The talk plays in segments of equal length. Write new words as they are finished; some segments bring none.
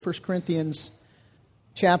1 Corinthians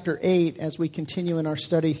chapter 8 as we continue in our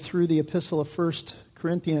study through the epistle of 1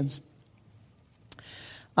 Corinthians.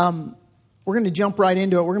 We're going to jump right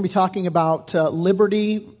into it. We're going to be talking about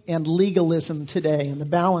liberty and legalism today and the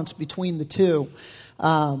balance between the two.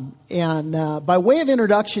 By way of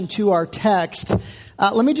introduction to our text,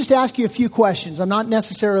 let me just ask you a few questions. I'm not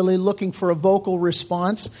necessarily looking for a vocal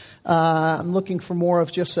response. I'm looking for more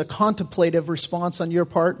of just a contemplative response on your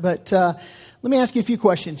part. But let me ask you a few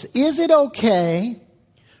questions. Is it okay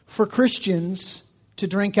for Christians to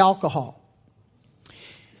drink alcohol?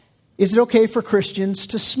 Is it okay for Christians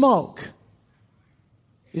to smoke?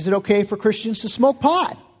 Is it okay for Christians to smoke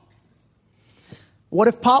pot? What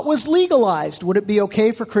if pot was legalized? Would it be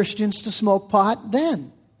okay for Christians to smoke pot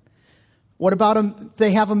then? What about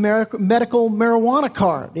they have a medical marijuana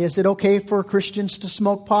card? Is it okay for Christians to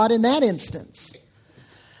smoke pot in that instance?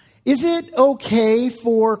 Is it okay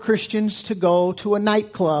for Christians to go to a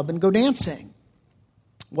nightclub and go dancing?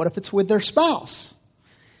 What if it's with their spouse?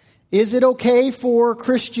 Is it okay for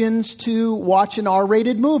Christians to watch an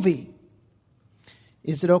R-rated movie?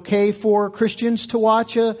 Is it okay for Christians to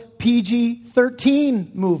watch a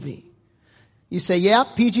PG-13 movie? You say, yeah,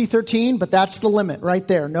 PG-13, but that's the limit right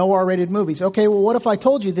there. No R-rated movies. Okay, well, what if I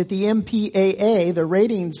told you that the MPAA, the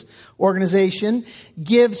ratings organization,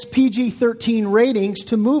 gives PG-13 ratings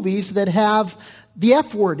to movies that have the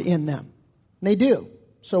F word in them? They do.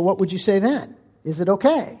 So what would you say then? Is it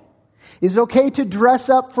okay? Is it okay to dress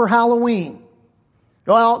up for Halloween?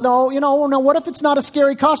 Well, no, what if it's not a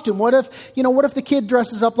scary costume? What if the kid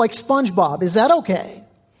dresses up like SpongeBob? Is that okay?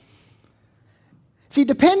 See,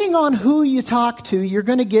 depending on who you talk to, you're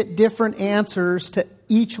going to get different answers to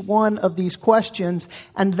each one of these questions,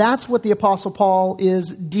 and that's what the Apostle Paul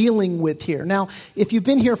is dealing with here. Now, if you've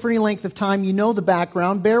been here for any length of time, you know the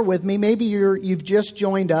background. Bear with me. Maybe you've just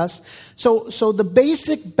joined us. So the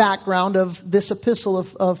basic background of this epistle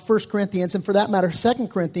of 1 Corinthians, and for that matter, 2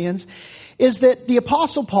 Corinthians, is that the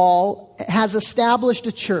Apostle Paul has established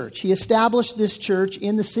a church. He established this church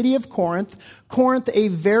in the city of Corinth. Corinth, a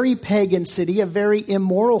very pagan city, a very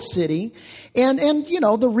immoral city. And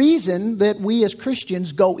the reason that we as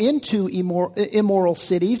Christians go into immoral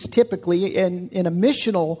cities, typically in a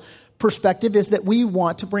missional perspective, is that we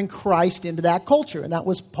want to bring Christ into that culture. And that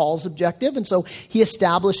was Paul's objective. And so he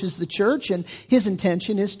establishes the church, and his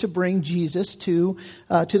intention is to bring Jesus to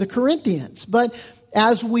the Corinthians. But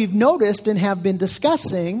as we've noticed and have been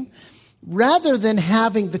discussing, rather than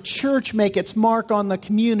having the church make its mark on the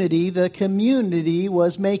community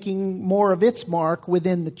was making more of its mark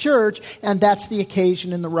within the church, and that's the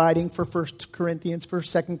occasion in the writing for 1 Corinthians, for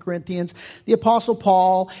 2 Corinthians. The Apostle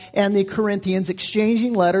Paul and the Corinthians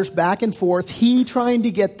exchanging letters back and forth, he trying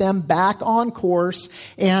to get them back on course,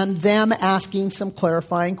 and them asking some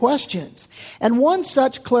clarifying questions. And one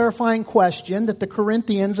such clarifying question that the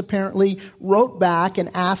Corinthians apparently wrote back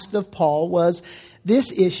and asked of Paul was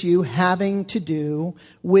this issue having to do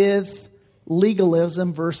with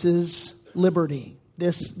legalism versus liberty.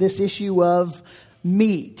 This issue of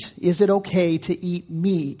meat. Is it okay to eat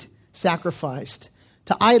meat sacrificed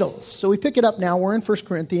to idols? So we pick it up now. We're in 1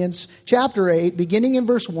 Corinthians chapter 8, beginning in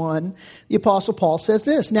verse 1. The Apostle Paul says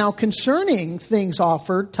this: Now concerning things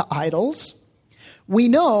offered to idols, we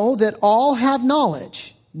know that all have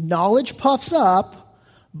knowledge. Knowledge puffs up,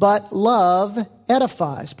 but love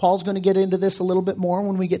edifies. Paul's going to get into this a little bit more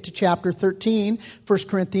when we get to chapter 13, 1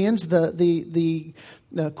 Corinthians, the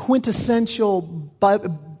quintessential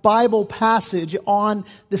Bible passage on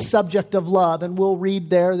the subject of love. And we'll read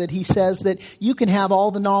there that he says that you can have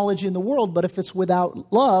all the knowledge in the world, but if it's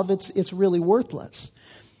without love, it's really worthless.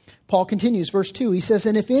 Paul continues, verse 2, he says,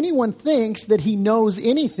 And if anyone thinks that he knows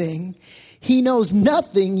anything, he knows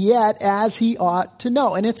nothing yet as he ought to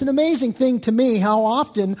know. And it's an amazing thing to me how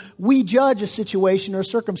often we judge a situation or a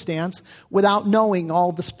circumstance without knowing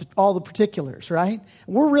all the particulars, right?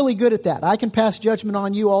 We're really good at that. I can pass judgment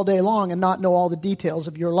on you all day long and not know all the details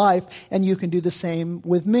of your life, and you can do the same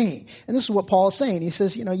with me. And this is what Paul is saying. He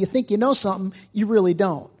says, you think you know something, you really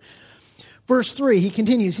don't. Verse 3, he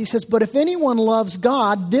continues, he says, But if anyone loves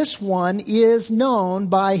God, this one is known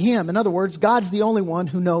by him. In other words, God's the only one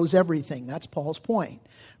who knows everything. That's Paul's point.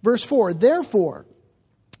 Verse 4, Therefore,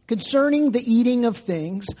 concerning the eating of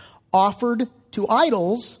things offered to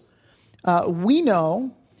idols, we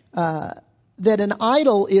know that an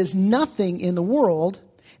idol is nothing in the world,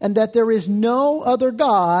 and that there is no other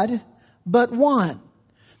God but one.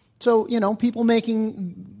 So, people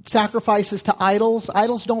making sacrifices to idols.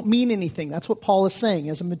 Idols don't mean anything. That's what Paul is saying.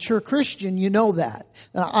 As a mature Christian, you know that.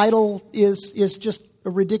 An idol is just a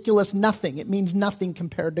ridiculous nothing. It means nothing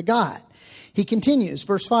compared to God. He continues,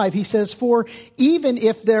 verse 5, he says, "For even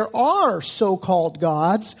if there are so-called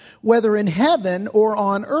gods, whether in heaven or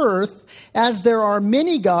on earth, as there are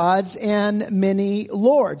many gods and many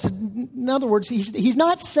lords." In other words, he's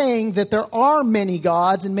not saying that there are many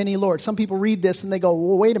gods and many lords. Some people read this and they go,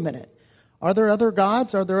 well, wait a minute. Are there other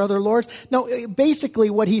gods? Are there other lords? No, basically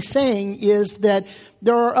what he's saying is that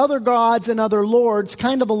there are other gods and other lords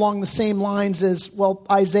kind of along the same lines as, well,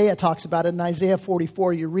 Isaiah talks about it. In Isaiah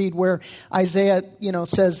 44, you read where Isaiah,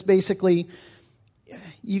 says basically,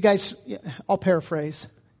 you guys, I'll paraphrase,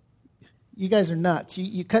 you guys are nuts.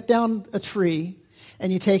 You cut down a tree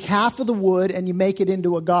and you take half of the wood and you make it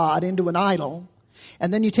into a god, into an idol.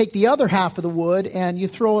 And then you take the other half of the wood and you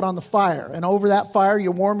throw it on the fire. And over that fire,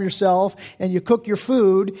 you warm yourself and you cook your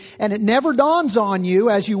food. And it never dawns on you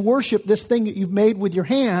as you worship this thing that you've made with your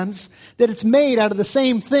hands that it's made out of the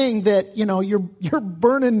same thing that, you're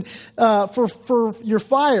burning for your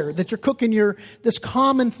fire, that you're cooking this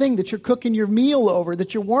common thing that you're cooking your meal over,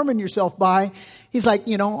 that you're warming yourself by. He's like,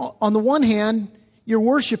 on the one hand, you're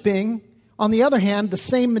worshiping. On the other hand, the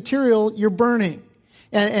same material you're burning.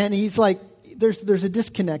 And he's like, there's a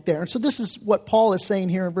disconnect there. And so this is what Paul is saying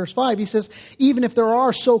here in verse 5. He says, even if there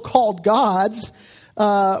are so-called gods,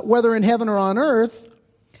 whether in heaven or on earth,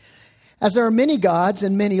 as there are many gods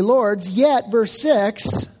and many lords, yet, verse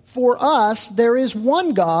 6, for us there is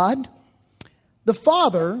one God, the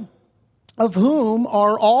Father, of whom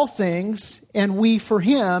are all things, and we for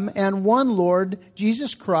him, and one Lord,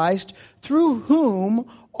 Jesus Christ, through whom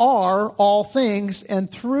are all things,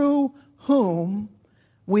 and through whom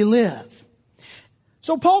we live.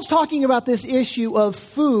 So Paul's talking about this issue of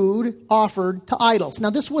food offered to idols. Now,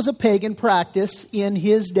 this was a pagan practice in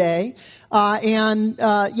his day. Basically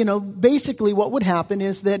what would happen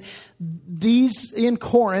is that these in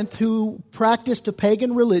Corinth who practiced a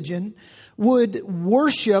pagan religion would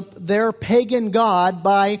worship their pagan god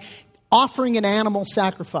by offering an animal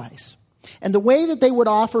sacrifice. And the way that they would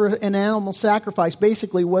offer an animal sacrifice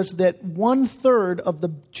basically was that 1/3 of the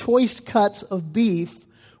choice cuts of beef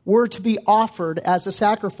were to be offered as a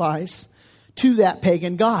sacrifice to that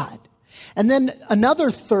pagan god. And then another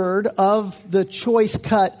 1/3 of the choice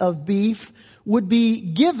cut of beef would be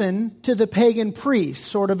given to the pagan priest,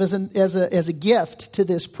 sort of as a gift to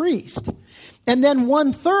this priest. And then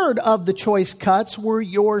 1/3 of the choice cuts were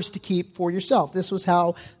yours to keep for yourself. This was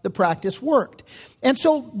how the practice worked. And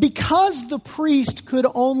so because the priest could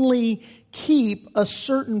only keep a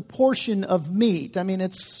certain portion of meat.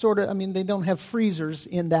 They don't have freezers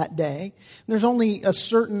in that day. There's only a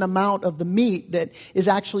certain amount of the meat that is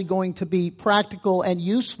actually going to be practical and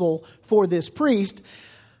useful for this priest.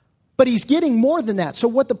 But he's getting more than that. So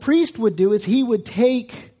what the priest would do is he would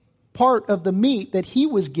take part of the meat that he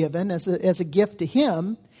was given as a gift to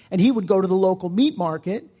him, and he would go to the local meat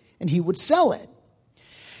market and he would sell it.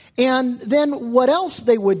 And then what else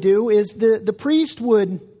they would do is the priest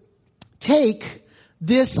would take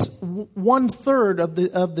this 1/3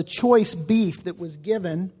 of the choice beef that was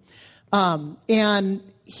given, that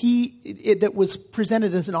was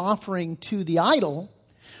presented as an offering to the idol.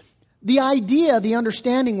 The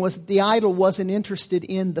understanding was that the idol wasn't interested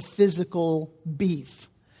in the physical beef.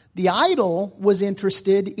 The idol was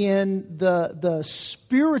interested in the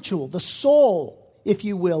spiritual, the soul, if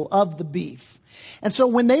you will, of the beef. And so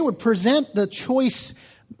when they would present the choice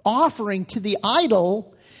offering to the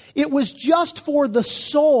idol, it was just for the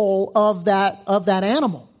soul of that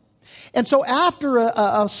animal. And so after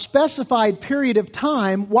a specified period of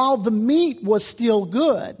time, while the meat was still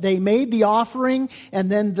good, they made the offering,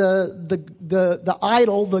 and then the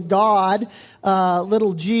idol, the god,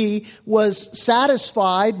 little g, was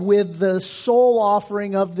satisfied with the soul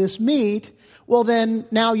offering of this meat. Well, then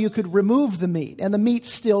now you could remove the meat, and the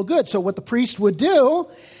meat's still good. So what the priest would do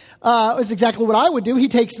is exactly what I would do. He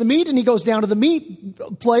takes the meat and he goes down to the meat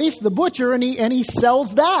place, the butcher, and he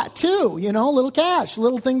sells that too. A little cash, a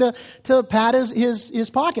little thing to pad his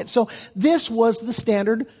pocket. So this was the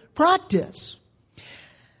standard practice.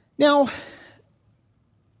 Now,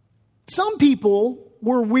 some people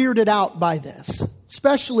were weirded out by this,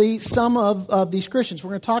 especially some of these Christians.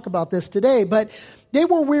 We're going to talk about this today, but they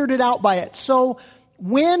were weirded out by it. So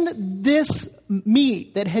when this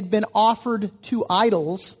meat that had been offered to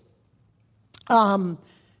idols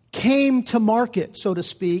came to market, so to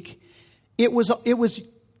speak, it was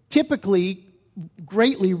typically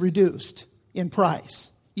greatly reduced in price.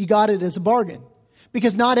 You got it as a bargain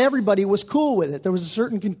because not everybody was cool with it. There was a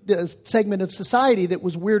certain segment of society that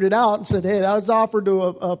was weirded out and said, "Hey, that was offered to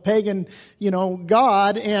a pagan,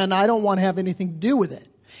 god, and I don't want to have anything to do with it."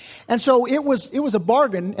 And so it was a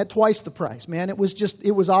bargain at twice the price, man. It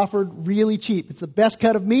was offered really cheap. It's the best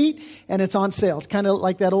cut of meat, and it's on sale. It's kind of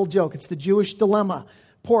like that old joke. It's the Jewish dilemma.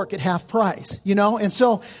 Pork at half price, And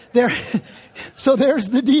so so there's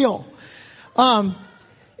the deal. And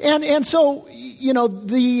so,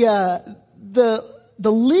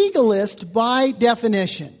 the legalist, by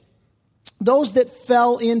definition, those that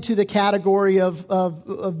fell into the category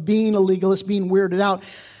of being a legalist, being weirded out,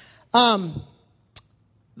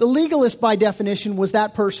 the legalist, by definition, was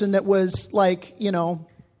that person that was like,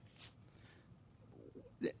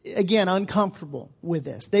 again, uncomfortable with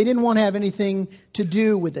this. They didn't want to have anything to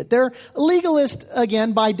do with it. A legalist,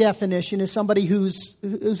 again, by definition, is somebody who's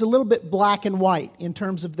a little bit black and white in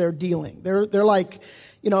terms of their dealing. They're like,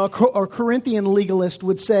 a Corinthian legalist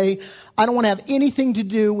would say, I don't want to have anything to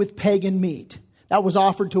do with pagan meat. That was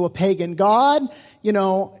offered to a pagan god.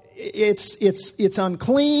 It's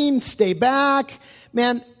unclean. Stay back.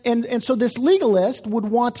 Man, and so this legalist would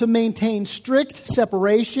want to maintain strict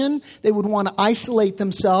separation. They would want to isolate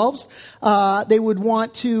themselves. They would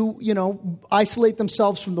want to, isolate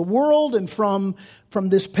themselves from the world and from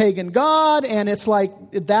this pagan god. And it's like,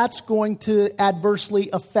 that's going to adversely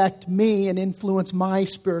affect me and influence my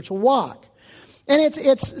spiritual walk. And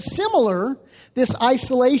it's similar, this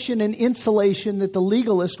isolation and insulation that the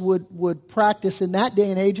legalist would practice in that day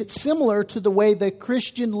and age. It's similar to the way the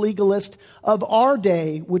Christian legalist of our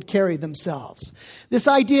day would carry themselves. This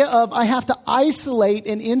idea of I have to isolate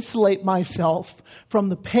and insulate myself from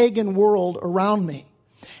the pagan world around me.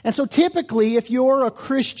 And so typically, if you're a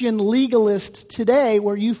Christian legalist today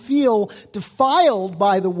where you feel defiled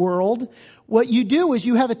by the world, what you do is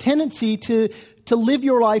you have a tendency to live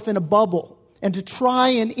your life in a bubble and to try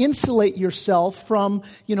and insulate yourself from,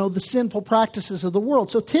 the sinful practices of the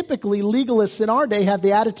world. So typically, legalists in our day have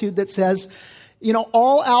the attitude that says,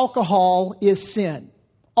 all alcohol is sin.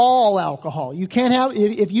 All alcohol. You can't have,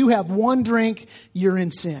 if you have one drink, you're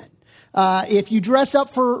in sin. If you dress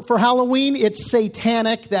up for Halloween, it's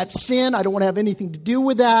satanic. That's sin. I don't want to have anything to do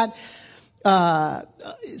with that.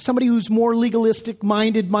 Somebody who's more legalistic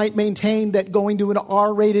minded might maintain that going to an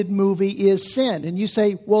R-rated movie is sin. And you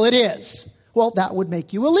say, well, it is. Well, that would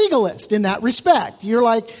make you a legalist in that respect. You're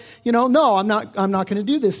like, no, I'm not going to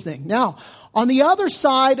do this thing. Now, on the other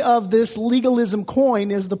side of this legalism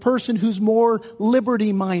coin is the person who's more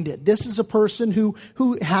liberty-minded. This is a person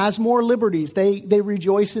who has more liberties. They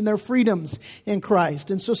rejoice in their freedoms in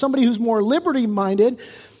Christ. And so somebody who's more liberty-minded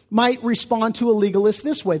might respond to a legalist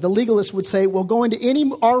this way. The legalist would say, well, going to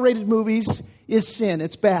any R-rated movies is sin.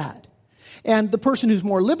 It's bad. And the person who's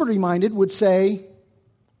more liberty-minded would say,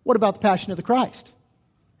 what about the Passion of the Christ?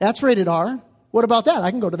 That's rated R. What about that? I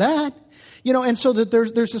can go to that. And so that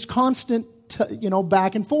there's this constant,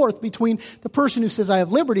 back and forth between the person who says I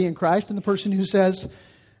have liberty in Christ and the person who says,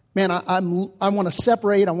 man, I want to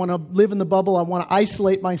separate. I want to live in the bubble. I want to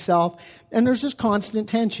isolate myself. And there's this constant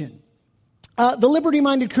tension. The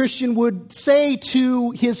liberty-minded Christian would say to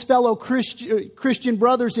his fellow Christian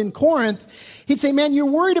brothers in Corinth, he'd say, man, you're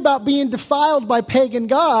worried about being defiled by pagan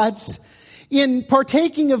gods in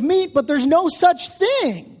partaking of meat, but there's no such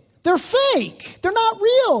thing. They're fake. They're not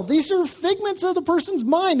real. These are figments of the person's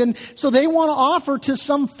mind. And so they want to offer to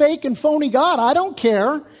some fake and phony God. I don't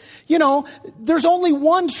care. There's only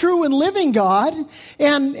one true and living God.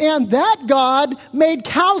 And that God made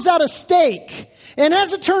cows out of steak. And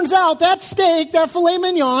as it turns out, that steak, that filet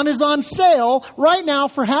mignon, is on sale right now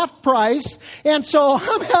for half price. And so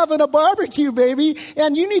I'm having a barbecue, baby,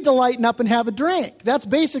 and you need to lighten up and have a drink. That's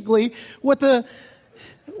basically what the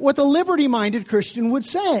liberty-minded Christian would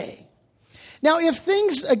say. Now, if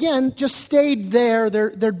things, again, just stayed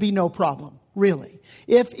there'd be no problem, really.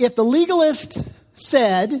 If the legalist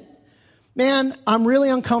said, man, I'm really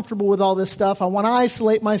uncomfortable with all this stuff. I want to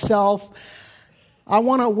isolate myself. I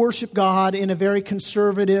want to worship God in a very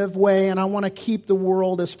conservative way, and I want to keep the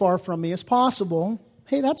world as far from me as possible.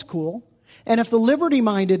 Hey, that's cool. And if the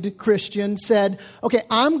liberty-minded Christian said, okay,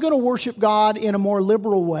 I'm going to worship God in a more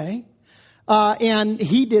liberal way, and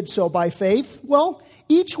he did so by faith, well,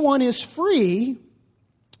 each one is free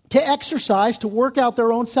to exercise, to work out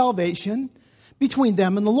their own salvation between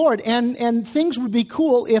them and the Lord. And things would be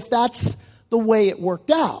cool if that's the way it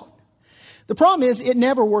worked out. The problem is it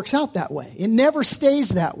never works out that way. It never stays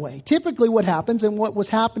that way. Typically what happens, and what was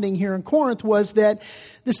happening here in Corinth, was that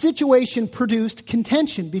the situation produced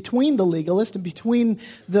contention between the legalist and between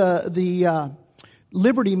the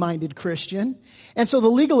liberty-minded Christian. And so the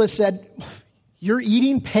legalist said, you're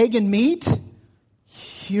eating pagan meat?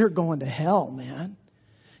 You're going to hell, man.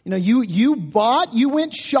 You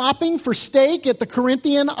went shopping for steak at the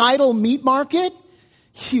Corinthian idol meat market?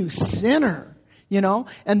 You sinner.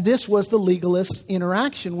 And this was the legalist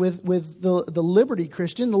interaction with the liberty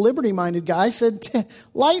Christian. The liberty-minded guy said,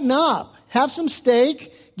 lighten up, have some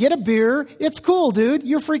steak, get a beer. It's cool, dude.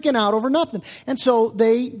 You're freaking out over nothing. And so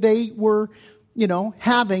they were,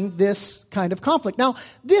 having this kind of conflict. Now,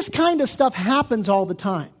 this kind of stuff happens all the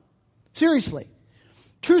time. Seriously.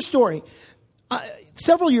 True story.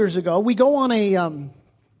 Several years ago, we go on a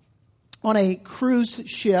cruise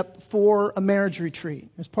ship for a marriage retreat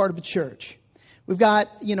as part of a church. We've got,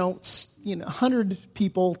 100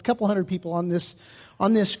 people, a couple hundred people on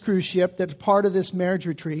this cruise ship that's part of this marriage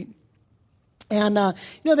retreat. And,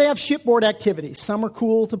 they have shipboard activities. Some are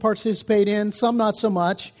cool to participate in, some not so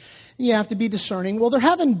much. You have to be discerning. Well, they're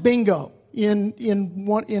having bingo in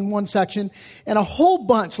one section, and a whole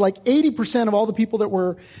bunch, like 80% of all the people that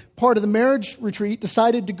were part of the marriage retreat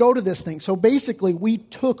decided to go to this thing. So basically, we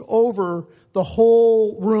took over the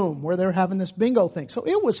whole room where they're having this bingo thing. So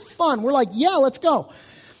it was fun. We're like, yeah, let's go.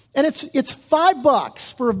 And it's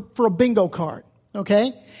 $5 for a bingo card,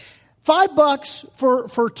 okay? $5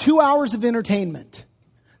 for 2 hours of entertainment.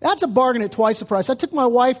 That's a bargain at twice the price. I took my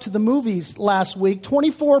wife to the movies last week,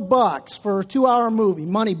 $24 for a 2-hour movie,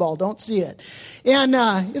 Moneyball, don't see it. And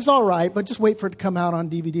it's all right, but just wait for it to come out on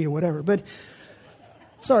DVD or whatever. But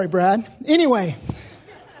sorry, Brad. Anyway,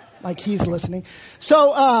 like he's listening.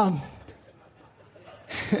 So,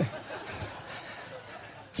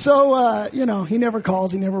 he never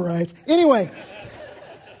calls, he never writes. Anyway,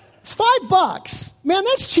 it's $5. Man,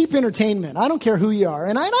 that's cheap entertainment. I don't care who you are.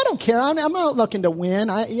 And I don't care. I'm not looking to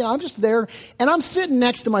win. I'm just there. And I'm sitting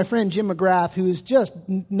next to my friend Jim McGrath, who is just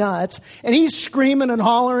nuts. And he's screaming and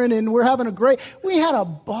hollering, and we had a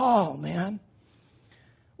ball, man.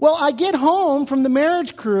 Well, I get home from the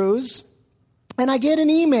marriage cruise, and I get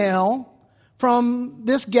an email from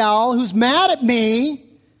this gal who's mad at me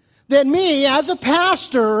that me, as a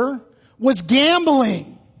pastor, was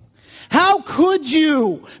gambling. How could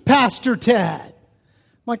you, Pastor Ted? I'm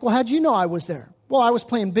like, well, how'd you know I was there? Well, I was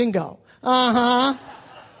playing bingo. Uh-huh.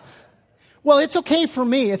 Well, it's okay for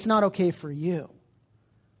me. It's not okay for you.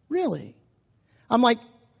 Really? I'm like,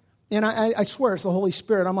 and I swear it's the Holy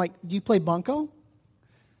Spirit. I'm like, do you play bunco?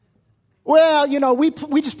 Well,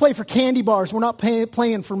 we just play for candy bars. We're not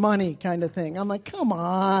playing for money kind of thing. I'm like, come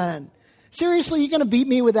on. Seriously, you're going to beat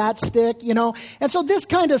me with that stick, And so this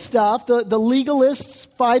kind of stuff, the legalists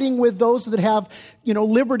fighting with those that have,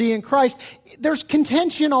 liberty in Christ, there's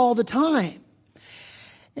contention all the time.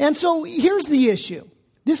 And so here's the issue.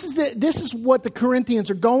 This is what the Corinthians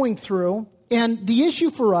are going through. And the issue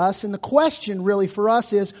for us, and the question really for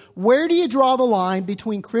us is, where do you draw the line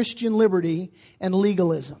between Christian liberty and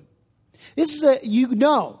legalism? This is a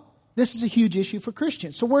huge issue for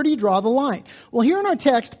Christians. So where do you draw the line? Well, here in our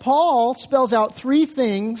text, Paul spells out 3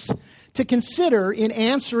 things to consider in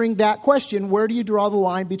answering that question. Where do you draw the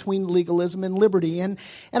line between legalism and liberty? And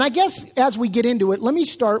I guess as we get into it, let me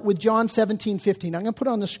start with John 17:15. I'm going to put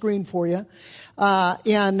it on the screen for you.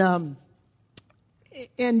 And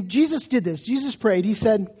Jesus did this. Jesus prayed. He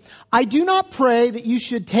said, I do not pray that you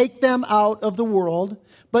should take them out of the world,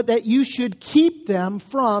 but that you should keep them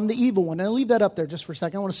from the evil one. And I'll leave that up there just for a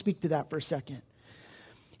second. I want to speak to that for a second.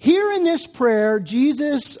 Here in this prayer,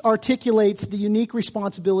 Jesus articulates the unique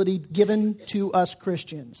responsibility given to us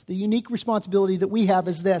Christians. The unique responsibility that we have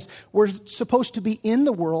is this. We're supposed to be in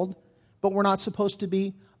the world, but we're not supposed to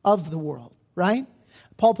be of the world, right?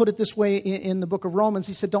 Paul put it this way in the book of Romans.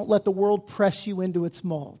 He said, don't let the world press you into its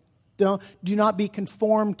mold. Do not be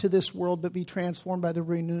conformed to this world, but be transformed by the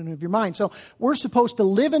renewing of your mind. So we're supposed to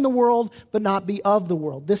live in the world, but not be of the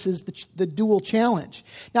world. This is the dual challenge.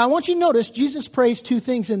 Now, I want you to notice Jesus prays 2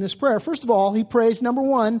 things in this prayer. First of all, he prays, number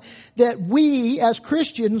 1, that we as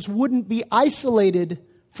Christians wouldn't be isolated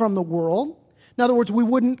from the world. In other words, we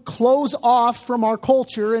wouldn't close off from our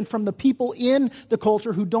culture and from the people in the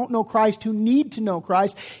culture who don't know Christ, who need to know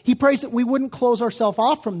Christ. He prays that we wouldn't close ourselves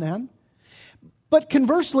off from them. But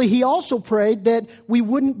conversely, he also prayed that we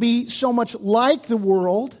wouldn't be so much like the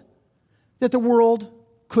world that the world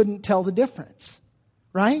couldn't tell the difference,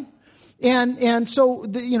 right? And so,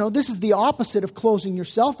 this is the opposite of closing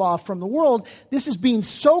yourself off from the world. This is being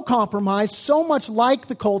so compromised, so much like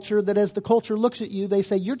the culture, that as the culture looks at you, they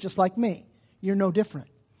say, you're just like me. You're no different.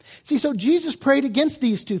 See, so Jesus prayed against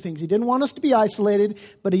these 2 things. He didn't want us to be isolated,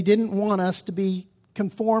 but he didn't want us to be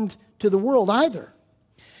conformed to the world either.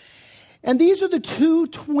 And these are the 2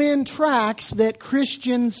 twin tracks that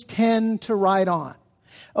Christians tend to ride on.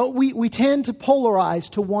 We tend to polarize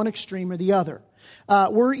to one extreme or the other.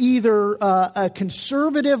 We're either a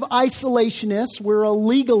conservative isolationist, we're a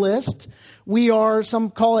legalist, we are,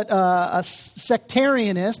 some call it a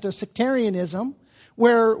sectarianist or sectarianism,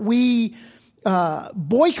 where we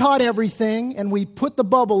boycott everything and we put the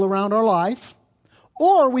bubble around our life,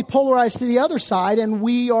 or we polarize to the other side and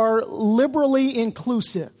we are liberally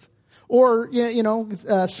inclusive. Or,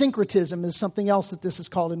 syncretism is something else that this is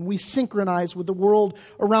called, and we synchronize with the world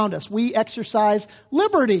around us. We exercise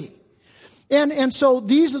liberty. And so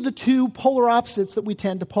these are the two polar opposites that we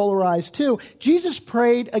tend to polarize to. Jesus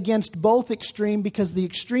prayed against both extreme because the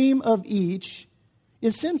extreme of each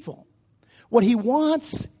is sinful. What he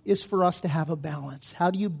wants is for us to have a balance.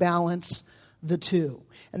 How do you balance the two?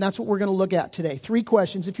 And that's what we're going to look at today. 3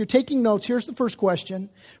 questions. If you're taking notes, here's the first question.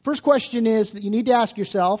 First question is that you need to ask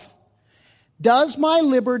yourself, does my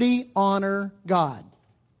liberty honor God?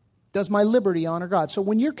 Does my liberty honor God? So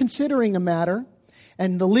when you're considering a matter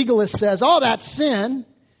and the legalist says, oh, that's sin,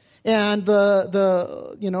 and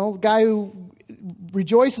the guy who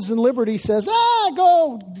rejoices in liberty says,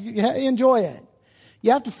 go enjoy it.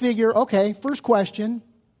 You have to figure, okay, first question,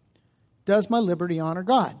 does my liberty honor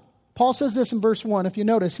God? Paul says this in verse 1, if you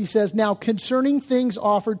notice. He says, now concerning things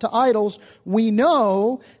offered to idols, we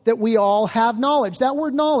know that we all have knowledge. That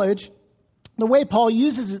word knowledge, the way Paul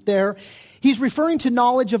uses it there, he's referring to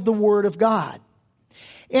knowledge of the Word of God.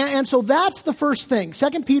 And so that's the first thing.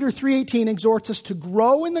 2 Peter 3:18 exhorts us to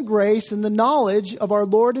grow in the grace and the knowledge of our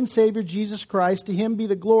Lord and Savior Jesus Christ. To him be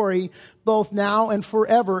the glory both now and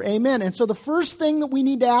forever. Amen. And so the first thing that we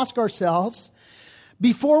need to ask ourselves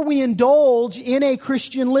before we indulge in a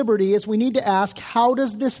Christian liberty is we need to ask, how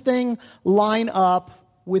does this thing line up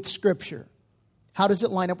with Scripture? How does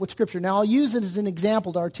it line up with Scripture? Now, I'll use it as an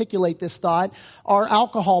example to articulate this thought. Our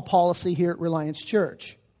alcohol policy here at Reliance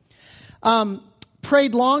Church.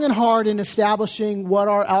 Prayed long and hard in establishing what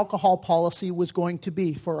our alcohol policy was going to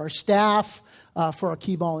be for our staff, for our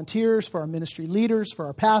key volunteers, for our ministry leaders, for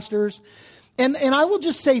our pastors. And I will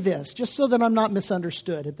just say this, just so that I'm not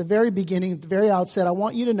misunderstood. At the very beginning, at the very outset, I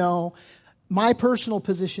want you to know my personal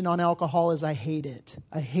position on alcohol is I hate it.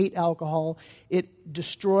 I hate alcohol. It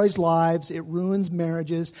destroys lives. It ruins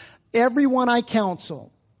marriages. Everyone I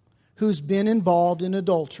counsel who's been involved in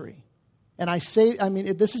adultery, and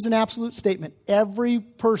this is an absolute statement. Every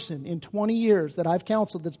person in 20 years that I've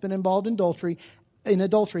counseled that's been involved in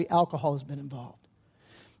adultery, alcohol has been involved.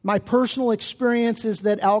 My personal experience is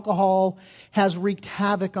that alcohol has wreaked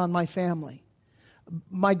havoc on my family.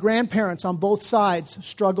 My grandparents on both sides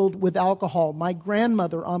struggled with alcohol. My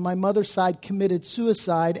grandmother on my mother's side committed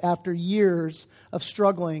suicide after years of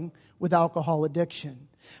struggling with alcohol addiction.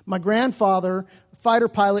 My grandfather, fighter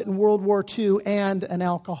pilot in World War II and an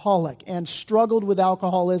alcoholic, and struggled with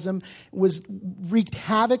alcoholism, wreaked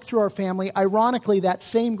havoc through our family. Ironically, that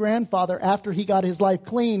same grandfather, after he got his life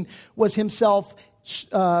clean, was himself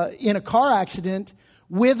in a car accident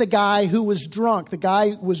with a guy who was drunk. The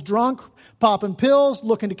guy was drunk, popping pills,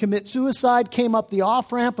 looking to commit suicide, came up the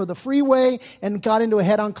off-ramp of the freeway and got into a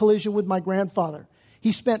head-on collision with my grandfather.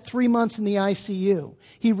 He spent 3 months in the ICU.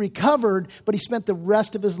 He recovered, but he spent the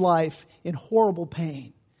rest of his life in horrible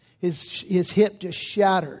pain. His hip just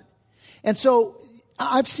shattered. And so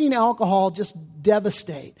I've seen alcohol just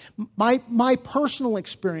devastate. My personal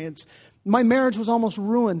experience, my marriage was almost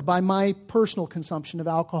ruined by my personal consumption of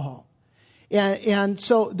alcohol. And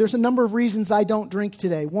so there's a number of reasons I don't drink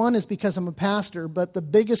today. One is because I'm a pastor, but the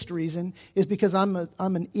biggest reason is because I'm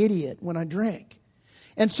an idiot when I drink.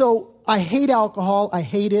 And so I hate alcohol. I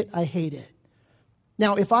hate it. I hate it.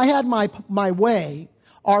 Now, if I had my way,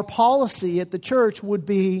 our policy at the church would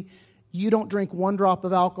be, you don't drink 1 drop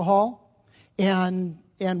of alcohol, and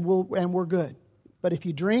we're good. But if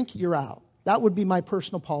you drink, you're out. That would be my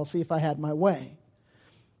personal policy if I had my way.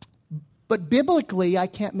 But biblically, I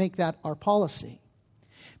can't make that our policy.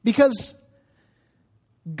 Because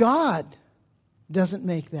God doesn't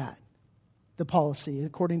make that the policy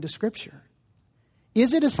according to Scripture.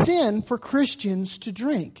 Is it a sin for Christians to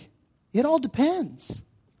drink? It all depends.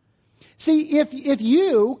 See, if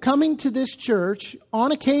you, coming to this church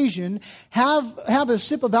on occasion, have a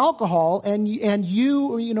sip of alcohol and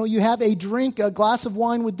you have a drink, a glass of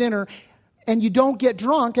wine with dinner, and you don't get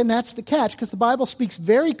drunk, and that's the catch, because the Bible speaks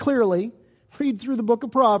very clearly, read through the book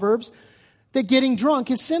of Proverbs, that getting drunk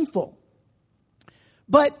is sinful.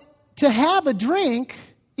 But to have a drink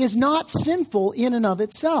is not sinful in and of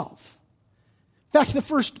itself. In fact, the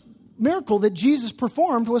first miracle that Jesus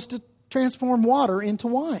performed was to transform water into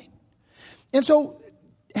wine. And so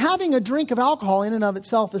having a drink of alcohol in and of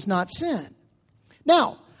itself is not sin.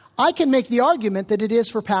 Now, I can make the argument that it is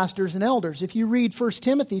for pastors and elders. If you read 1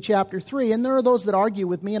 Timothy chapter 3, and there are those that argue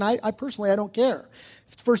with me, and I personally don't care.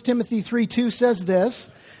 1 Timothy 3:2 says this,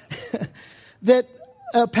 that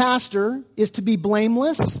a pastor is to be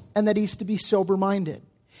blameless and that he's to be sober-minded.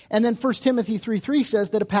 And then 1 Timothy 3:3 says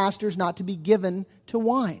that a pastor is not to be given to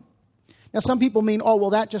wine. Now, some people mean, oh,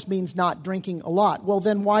 well, that just means not drinking a lot. Well,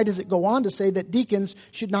 then why does it go on to say that deacons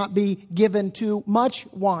should not be given to much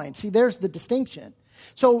wine? See, there's the distinction.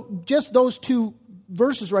 So just those two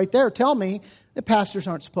verses right there tell me that pastors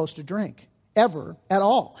aren't supposed to drink ever at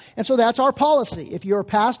all. And so that's our policy. If you're a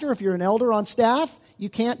pastor, if you're an elder on staff, you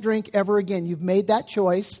can't drink ever again. You've made that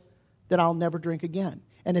choice that I'll never drink again.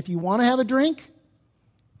 And if you want to have a drink,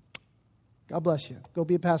 God bless you. Go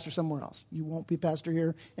be a pastor somewhere else. You won't be a pastor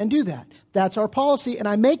here and do that. That's our policy, and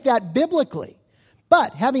I make that biblically.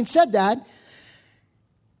 But having said that,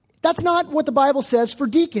 that's not what the Bible says for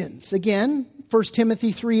deacons. Again, 1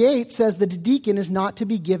 Timothy 3:8 says that a deacon is not to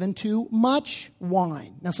be given to much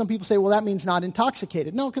wine. Now, some people say, well, that means not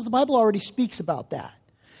intoxicated. No, because the Bible already speaks about that.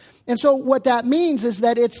 And so what that means is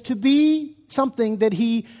that it's to be something that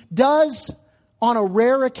he does on a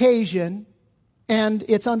rare occasion, and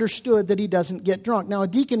it's understood that he doesn't get drunk. Now, a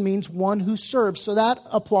deacon means one who serves, so that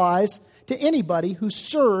applies to anybody who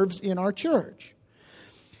serves in our church.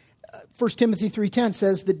 1 Timothy 3:10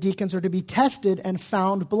 says that deacons are to be tested and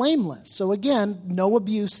found blameless. So again, no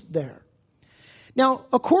abuse there. Now,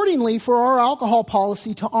 accordingly, for our alcohol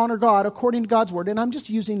policy to honor God, according to God's word, and I'm just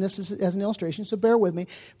using this as an illustration, so bear with me.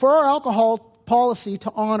 For our alcohol policy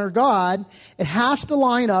to honor God, it has to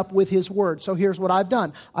line up with his word. So here's what I've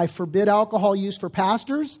done. I forbid alcohol use for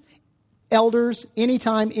pastors, elders,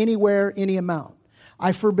 anytime, anywhere, any amount.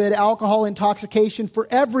 I forbid alcohol intoxication for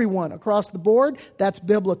everyone across the board. That's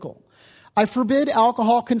biblical. I forbid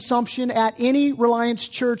alcohol consumption at any Reliance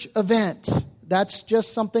Church event. That's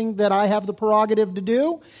just something that I have the prerogative to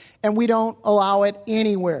do, and we don't allow it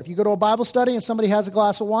anywhere. If you go to a Bible study and somebody has a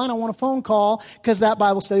glass of wine, I want a phone call because that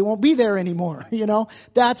Bible study won't be there anymore.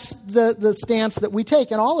 That's the stance that we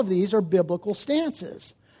take, and all of these are biblical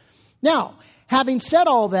stances. Now, having said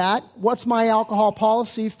all that, what's my alcohol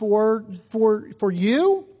policy for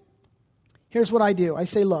you? Here's what I do. I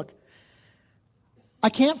say, look, I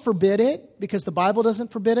can't forbid it because the Bible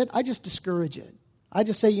doesn't forbid it. I just discourage it. I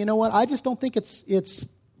just say, you know what? I just don't think it's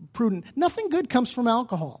prudent. Nothing good comes from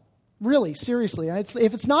alcohol. Really, seriously. If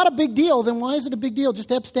it's not a big deal, then why is it a big deal? Just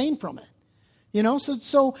abstain from it.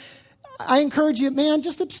 So I encourage you, man,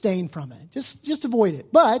 just abstain from it. Just avoid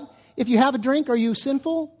it. But if you have a drink, are you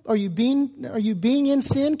sinful? Are you being in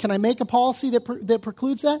sin? Can I make a policy that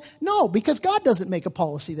precludes that? No, because God doesn't make a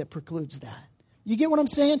policy that precludes that. You get what I'm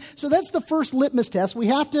saying? So that's the first litmus test. We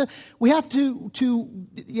have to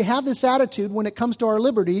you have this attitude when it comes to our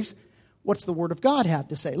liberties. What's the Word of God have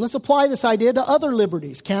to say? Let's apply this idea to other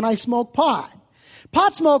liberties. Can I smoke pot?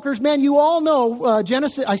 Pot smokers, man, you all know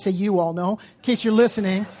Genesis. I say you all know, in case you're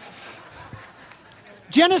listening.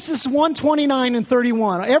 Genesis 1:29 and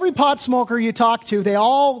 31. Every pot smoker you talk to, they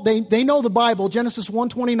know the Bible, Genesis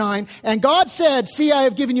 1:29. And God said, see, I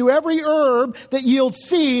have given you every herb that yields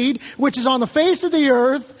seed, which is on the face of the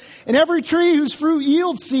earth, and every tree whose fruit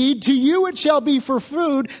yields seed, to you it shall be for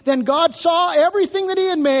food. Then God saw everything that he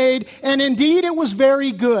had made, and indeed it was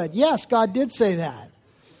very good. Yes, God did say that.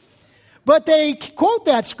 But they quote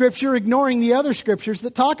that scripture ignoring the other scriptures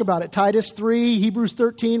that talk about it. Titus 3, Hebrews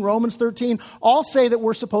 13, Romans 13, all say that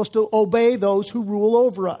we're supposed to obey those who rule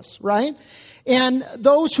over us, right? And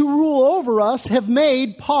those who rule over us have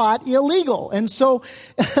made pot illegal. And so,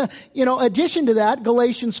 addition to that,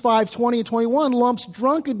 Galatians 5:20 and 21 lumps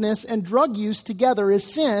drunkenness and drug use together as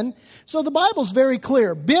sin. So the Bible's very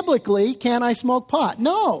clear. Biblically, can I smoke pot?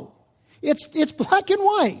 No. It's black and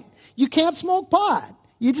white. You can't smoke pot.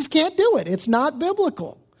 You just can't do it. It's not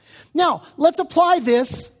biblical. Now, let's apply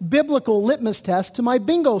this biblical litmus test to my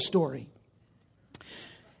bingo story.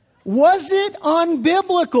 Was it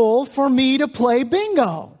unbiblical for me to play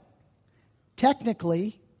bingo?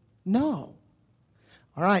 Technically, no.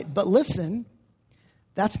 All right, but listen,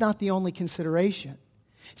 that's not the only consideration.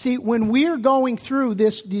 See, when we're going through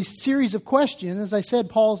this series of questions, as I said,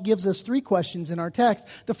 Paul gives us 3 questions in our text.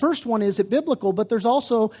 The first one, is it biblical? But there's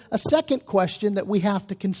also a second question that we have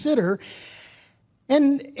to consider.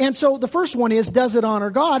 And so the first one is, does it honor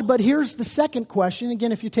God? But here's the second question.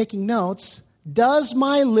 Again, if you're taking notes, does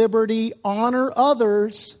my liberty honor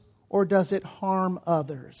others or does it harm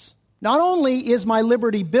others? Not only is my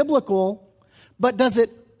liberty biblical, but does it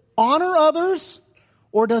honor others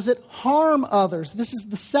or does it harm others? This is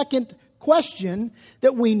the second question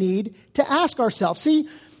that we need to ask ourselves. See,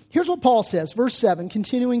 here's what Paul says, verse 7,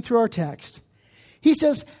 continuing through our text. He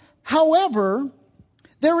says, however,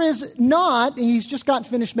 there is not, and he's just gotten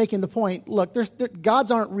finished making the point, look,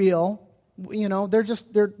 gods aren't real.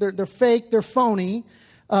 They're fake, they're phony.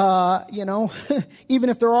 Even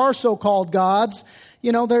if there are so-called gods,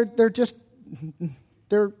 they're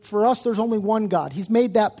For us, there's only one God. He's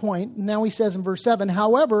made that point. Now he says in verse 7,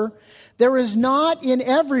 however, there is not in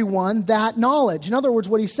everyone that knowledge. In other words,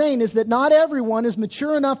 what he's saying is that not everyone is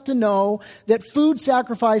mature enough to know that food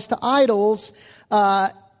sacrificed to idols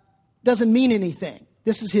doesn't mean anything.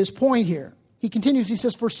 This is his point here. He continues, he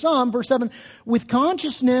says, for some, verse 7, with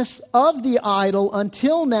consciousness of the idol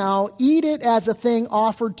until now, eat it as a thing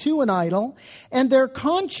offered to an idol, and their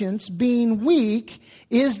conscience, being weak,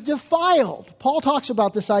 is defiled. Paul talks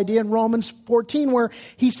about this idea in Romans 14, where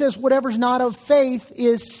he says whatever's not of faith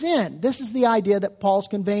is sin. This is the idea that Paul's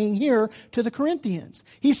conveying here to the Corinthians.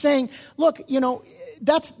 He's saying, look,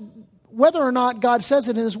 that's whether or not God says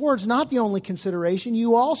it in his words, not the only consideration.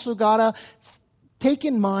 You also got to take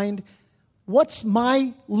in mind, what's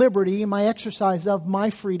my liberty and my exercise of my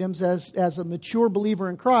freedoms as a mature believer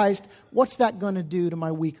in Christ? What's that going to do to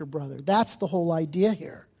my weaker brother? That's the whole idea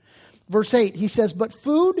here. Verse 8, he says, but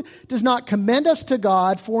food does not commend us to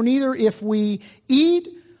God, for neither if we eat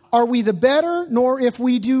are we the better, nor if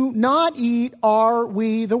we do not eat are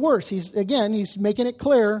we the worse. He's making it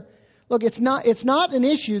clear. Look, it's not an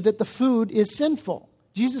issue that the food is sinful.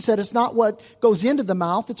 Jesus said it's not what goes into the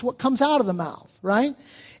mouth, it's what comes out of the mouth, right?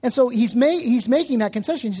 And so he's making that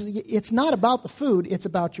concession. He says, it's not about the food, it's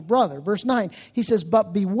about your brother. Verse 9, he says,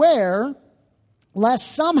 but beware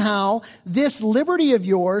lest somehow this liberty of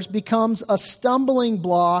yours becomes a stumbling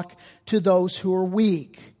block to those who are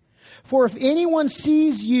weak. For if anyone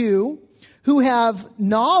sees you who have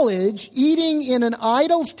knowledge eating in an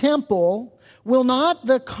idol's temple, will not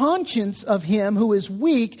the conscience of him who is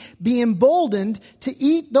weak be emboldened to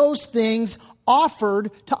eat those things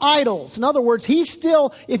offered to idols? In other words,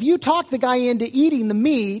 if you talk the guy into eating the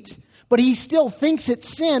meat, but he still thinks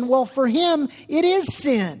it's sin, well, for him, it is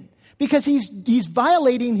sin. Because he's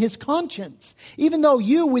violating his conscience. Even though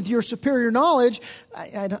you, with your superior knowledge,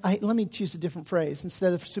 let me choose a different phrase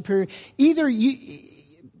instead of superior. Either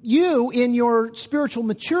you in your spiritual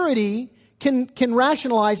maturity can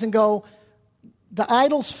rationalize and go, the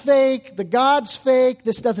idol's fake, the God's fake,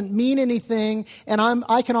 this doesn't mean anything, and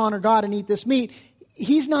I can honor God and eat this meat.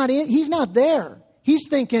 He's not there. He's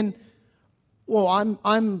thinking, well,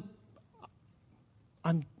 I'm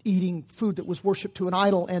eating food that was worshipped to an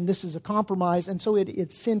idol, and this is a compromise, and so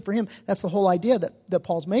it's sin for him. That's the whole idea that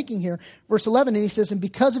Paul's making here. Verse 11, and he says, and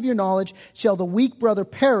because of your knowledge shall the weak brother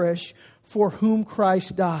perish for whom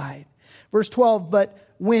Christ died. Verse 12, but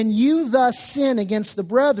when you thus sin against the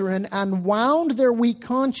brethren and wound their weak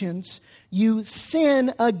conscience, you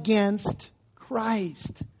sin against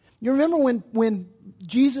Christ. You remember when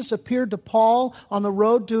Jesus appeared to Paul on the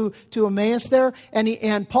road to Emmaus there?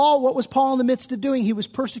 And Paul, what was Paul in the midst of doing? He was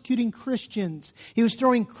persecuting Christians. He was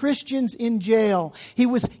throwing Christians in jail. He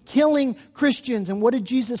was killing Christians. And what did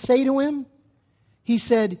Jesus say to him? He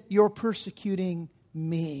said, you're persecuting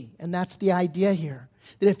me. And that's the idea here.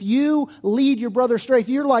 That if you lead your brother astray, if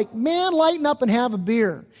you're like, man, lighten up and have a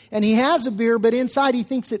beer, and he has a beer, but inside he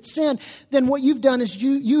thinks it's sin, then what you've done is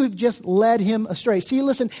you have just led him astray. See,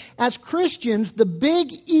 listen, as Christians, the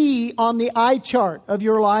big E on the eye chart of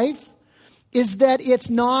your life is that it's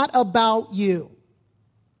not about you.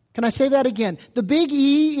 Can I say that again? The big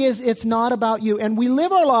E is it's not about you. And we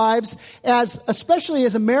live our lives especially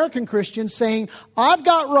as American Christians, saying, I've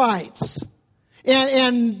got rights.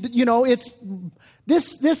 And it's...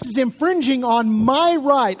 This is infringing on my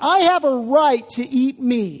right. I have a right to eat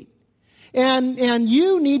meat. And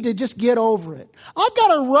you need to just get over it. I've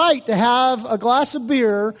got a right to have a glass of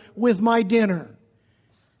beer with my dinner.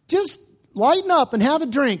 Just lighten up and have a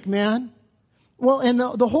drink, man. Well, and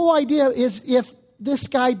the whole idea is if this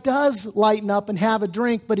guy does lighten up and have a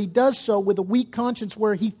drink, but he does so with a weak conscience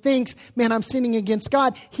where he thinks, man, I'm sinning against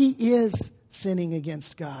God, he is sinning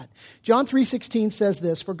against God. John 3:16 says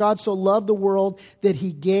this, for God so loved the world that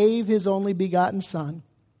he gave his only begotten Son,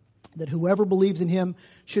 that whoever believes in him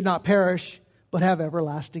should not perish, but have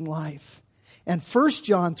everlasting life. And 1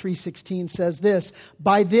 John 3:16 says this,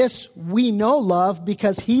 by this we know love,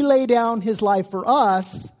 because he laid down his life for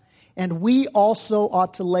us, and we also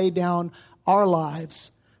ought to lay down our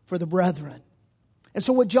lives for the brethren. And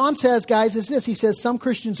so what John says, guys, is this. He says some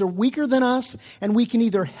Christians are weaker than us, and we can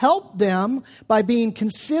either help them by being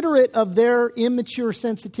considerate of their immature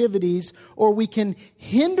sensitivities, or we can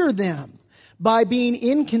hinder them by being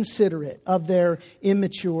inconsiderate of their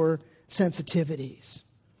immature sensitivities.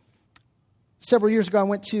 Several years ago, I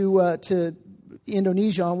went to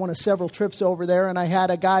Indonesia on one of several trips over there, and I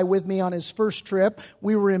had a guy with me on his first trip.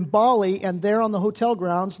 We were in Bali, and there on the hotel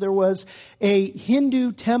grounds, there was a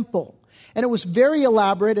Hindu temple. And it was very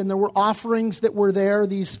elaborate, and there were offerings that were there,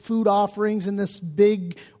 these food offerings in this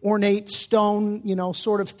big ornate stone,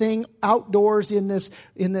 sort of thing outdoors in this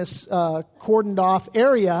cordoned off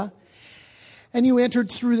area. And you entered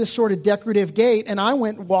through this sort of decorative gate, and I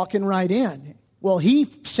went walking right in. Well, he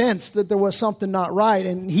sensed that there was something not right,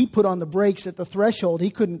 and he put on the brakes at the threshold. He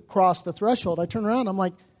couldn't cross the threshold. I turned around, I'm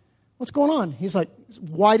like, what's going on? He's like,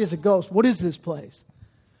 white as a ghost. What is this place?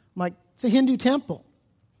 I'm like, it's a Hindu temple.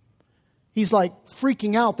 He's like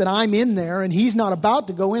freaking out that I'm in there and he's not about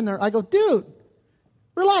to go in there. I go, dude,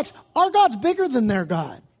 relax. Our God's bigger than their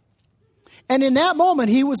God. And in that moment,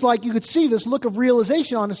 he was like, you could see this look of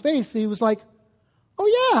realization on his face. He was like,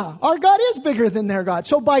 oh yeah, our God is bigger than their God.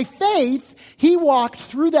 So by faith, he walked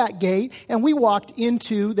through that gate and we walked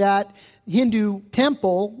into that Hindu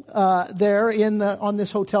temple there on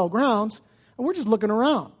this hotel grounds. And we're just looking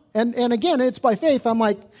around. And again, it's by faith. I'm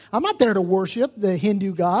like, I'm not there to worship the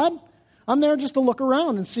Hindu God. I'm there just to look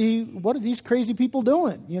around and see what are these crazy people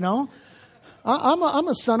doing, I'm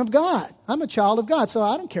a son of God. I'm a child of God, so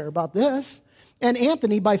I don't care about this. And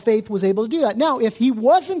Anthony, by faith, was able to do that. Now, if he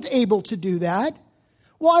wasn't able to do that,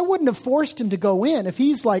 well, I wouldn't have forced him to go in. If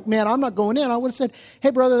he's like, man, I'm not going in, I would have said,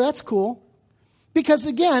 hey, brother, that's cool. Because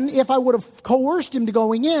again, if I would have coerced him to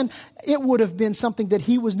going in, it would have been something that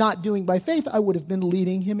he was not doing by faith. I would have been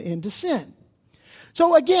leading him into sin.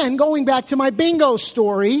 So again, going back to my bingo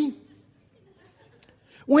story,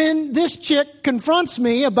 when this chick confronts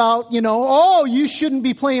me about, you shouldn't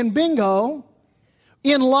be playing bingo,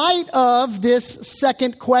 in light of this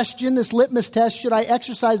second question, this litmus test, should I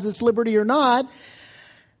exercise this liberty or not?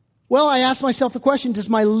 Well, I ask myself the question, does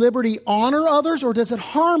my liberty honor others or does it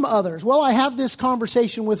harm others? Well, I have this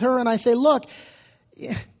conversation with her and I say, look,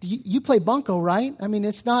 you play bunco, right? I mean,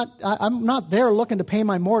 I'm not there looking to pay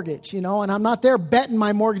my mortgage, and I'm not there betting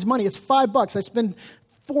my mortgage money. It's $5. I spend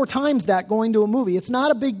 4 times that going to a movie. It's not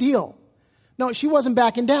a big deal. No, she wasn't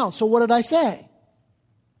backing down. So what did I say?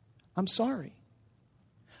 I'm sorry.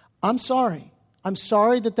 I'm sorry. I'm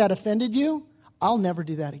sorry that offended you. I'll never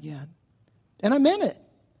do that again. And I meant it.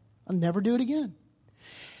 I'll never do it again.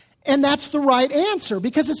 And that's the right answer,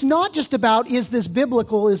 because it's not just about, is this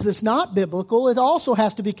biblical, is this not biblical? It also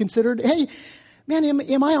has to be considered, hey, man,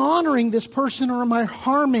 am I honoring this person or am I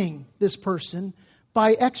harming this person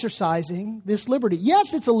by exercising this liberty?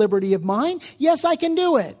 Yes, it's a liberty of mine. Yes, I can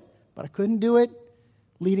do it. But I couldn't do it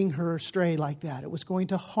leading her astray like that. It was going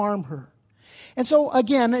to harm her. And so,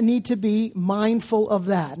 again, I need to be mindful of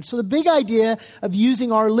that. And so the big idea of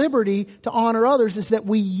using our liberty to honor others is that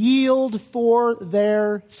we yield for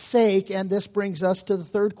their sake. And this brings us to the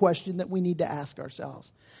third question that we need to ask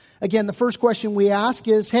ourselves. Again, the first question we ask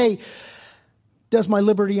is, hey, does my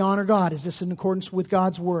liberty honor God? Is this in accordance with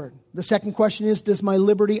God's word? The second question is, does my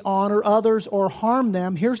liberty honor others or harm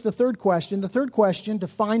them? Here's the third question. The third question to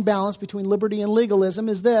find balance between liberty and legalism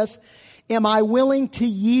is this: am I willing to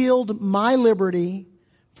yield my liberty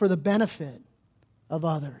for the benefit of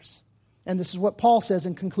others? And this is what Paul says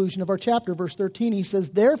in conclusion of our chapter, verse 13. He says,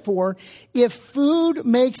 therefore, if food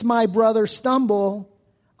makes my brother stumble,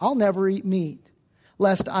 I'll never eat meat,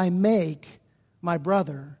 lest I make my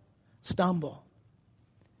brother stumble.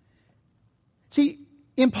 See,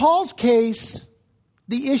 in Paul's case,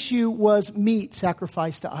 the issue was meat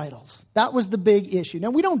sacrificed to idols. That was the big issue. Now,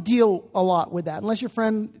 we don't deal a lot with that, unless your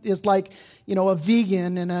friend is like, a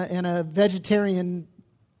vegan and a vegetarian.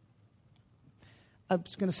 I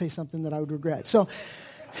was going to say something that I would regret. So,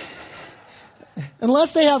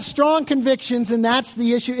 unless they have strong convictions and that's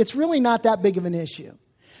the issue, it's really not that big of an issue.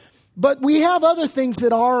 But we have other things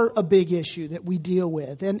that are a big issue that we deal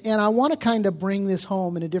with. And I want to kind of bring this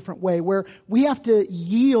home in a different way, where we have to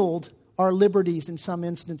yield our liberties in some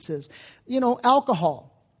instances. Alcohol.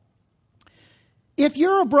 If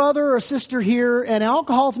you're a brother or a sister here and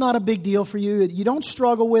alcohol's not a big deal for you, you don't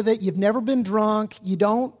struggle with it, you've never been drunk, you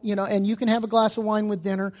don't, and you can have a glass of wine with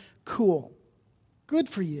dinner, cool. Good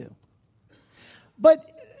for you. But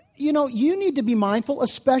you need to be mindful,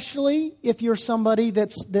 especially if you're somebody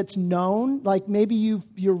that's known, like maybe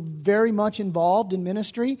you're very much involved in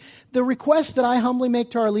ministry. The request that I humbly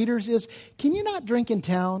make to our leaders is, can you not drink in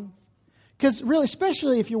town? Because really,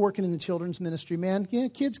 especially if you're working in the children's ministry, man,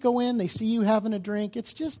 kids go in, they see you having a drink.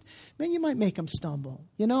 It's just, man, you might make them stumble,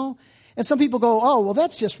 And some people go, oh, well,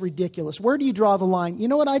 that's just ridiculous. Where do you draw the line? You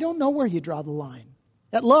know what? I don't know where you draw the line.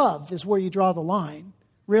 At love is where you draw the line,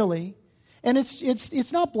 really. And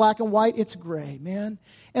it's not black and white, it's gray, man.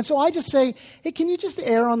 And so I just say, hey, can you just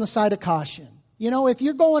err on the side of caution? If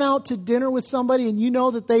you're going out to dinner with somebody and you know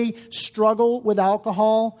that they struggle with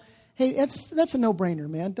alcohol, hey, that's a no-brainer,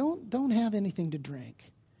 man. Don't have anything to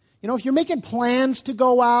drink. You know, if you're making plans to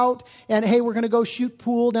go out and, hey, we're going to go shoot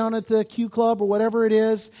pool down at the Q Club or whatever it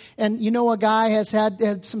is, and you know a guy has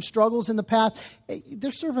had some struggles in the past, hey,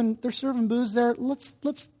 they're serving booze there. Let's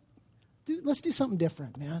do something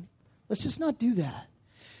different, man. Let's just not do that.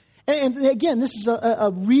 And again, this is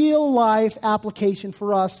a real life application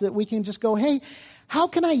for us that we can just go, hey, how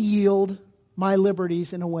can I yield my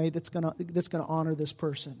liberties in a way that's going to honor this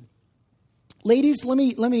person? Ladies, let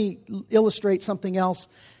me illustrate something else.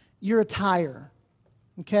 Your attire,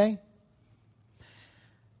 okay?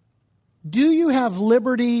 Do you have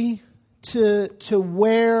liberty to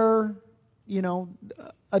wear, you know,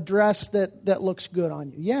 a dress that looks good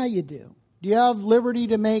on you? Yeah, you do. Do you have liberty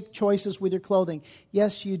to make choices with your clothing?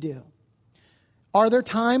 Yes, you do. Are there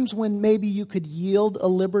times when maybe you could yield a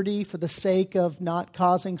liberty for the sake of not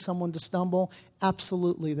causing someone to stumble?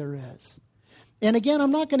 Absolutely there is. And again, I'm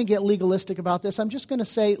not going to get legalistic about this. I'm just going to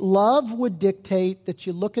say love would dictate that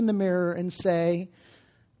you look in the mirror and say,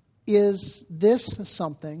 is this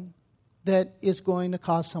something that is going to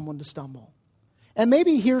cause someone to stumble? And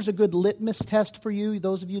maybe here's a good litmus test for you,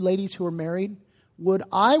 those of you ladies who are married. Would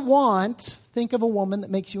I think of a woman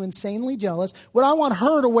that makes you insanely jealous, would I want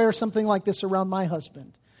her to wear something like this around my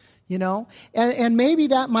husband? You know? And maybe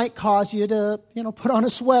that might cause you to, you know, put on a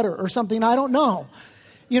sweater or something. I don't know.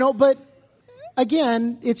 You know, but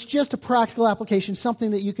again, it's just a practical application,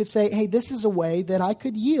 something that you could say, hey, this is a way that I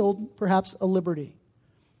could yield perhaps a liberty.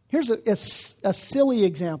 Here's a silly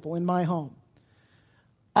example in my home.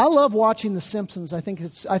 I love watching The Simpsons. I think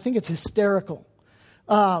it's hysterical.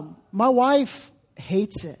 My wife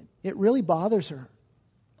hates it. It really bothers her.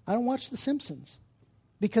 I don't watch The Simpsons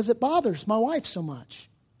because it bothers my wife so much.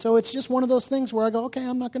 So it's just one of those things where I go, okay,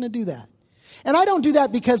 I'm not going to do that. And I don't do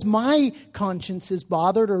that because my conscience is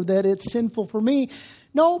bothered or that it's sinful for me.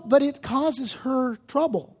 No, but it causes her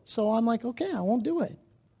trouble. So I'm like, okay, I won't do it.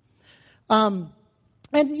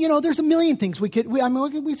 And, you know, there's a million things we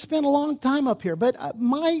spent a long time up here. But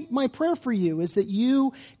my prayer for you is that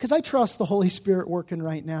you, because I trust the Holy Spirit working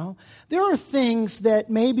right now, there are things that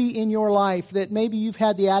maybe in your life that maybe you've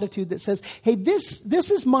had the attitude that says, hey, this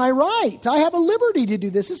is my right. I have a liberty to do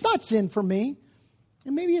this. It's not sin for me.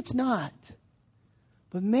 And maybe it's not.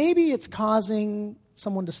 But maybe it's causing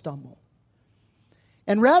someone to stumble.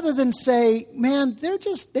 And rather than say, man,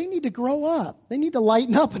 they need to grow up. They need to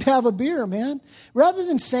lighten up and have a beer, man. Rather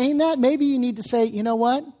than saying that, maybe you need to say, you know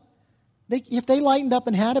what? If they lightened up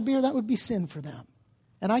and had a beer, that would be sin for them.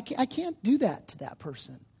 And I can't do that to that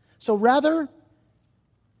person. So rather,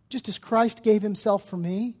 just as Christ gave himself for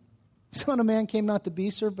me, Son of Man came not to be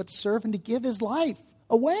served, but to serve and to give his life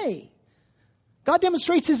away. God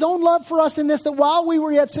demonstrates his own love for us in this, that while we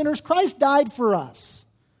were yet sinners, Christ died for us.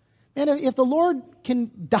 And if the Lord can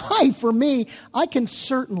die for me, I can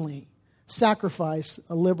certainly sacrifice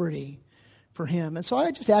a liberty for him. And so I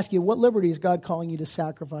just ask you, what liberty is God calling you to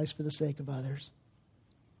sacrifice for the sake of others?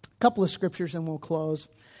 A couple of scriptures and we'll close.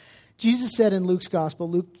 Jesus said in Luke's gospel,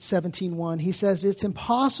 Luke 17:1, he says, it's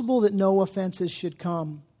impossible that no offenses should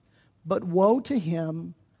come, but woe to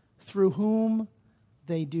him through whom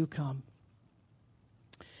they do come.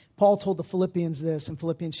 Paul told the Philippians this in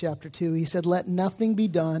Philippians chapter 2. He said, let nothing be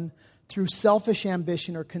done through selfish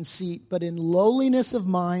ambition or conceit, but in lowliness of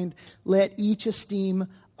mind, let each esteem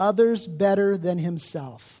others better than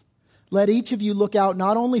himself. Let each of you look out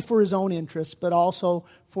not only for his own interests, but also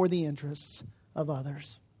for the interests of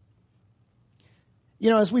others.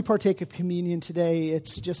 You know, as we partake of communion today,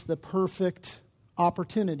 it's just the perfect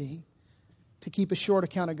opportunity to keep a short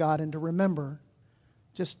account of God and to remember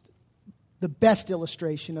just the best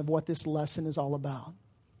illustration of what this lesson is all about.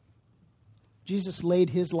 Jesus laid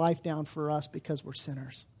his life down for us because we're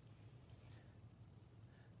sinners.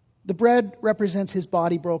 The bread represents his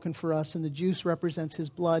body broken for us, and the juice represents his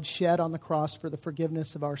blood shed on the cross for the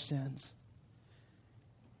forgiveness of our sins.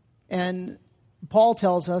 And Paul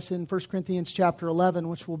tells us in 1 Corinthians chapter 11,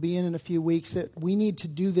 which we'll be in a few weeks, that we need to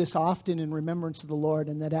do this often in remembrance of the Lord,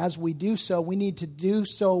 and that as we do so, we need to do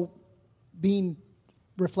so being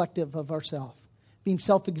reflective of ourselves, being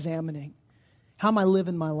self-examining. How am I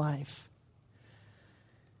living my life?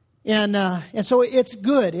 And so it's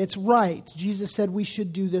good, it's right. Jesus said we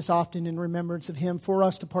should do this often in remembrance of him for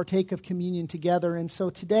us to partake of communion together. And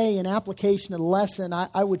so today, in application of the lesson,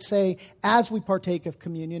 I would say as we partake of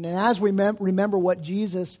communion and as we remember what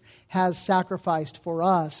Jesus has sacrificed for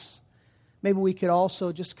us, maybe we could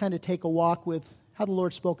also just kind of take a walk with how the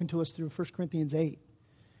Lord's spoken to us through 1 Corinthians 8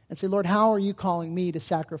 and say, Lord, how are you calling me to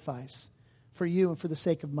sacrifice for you and for the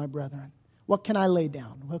sake of my brethren? What can I lay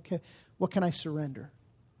down? What can I surrender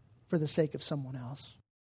for the sake of someone else?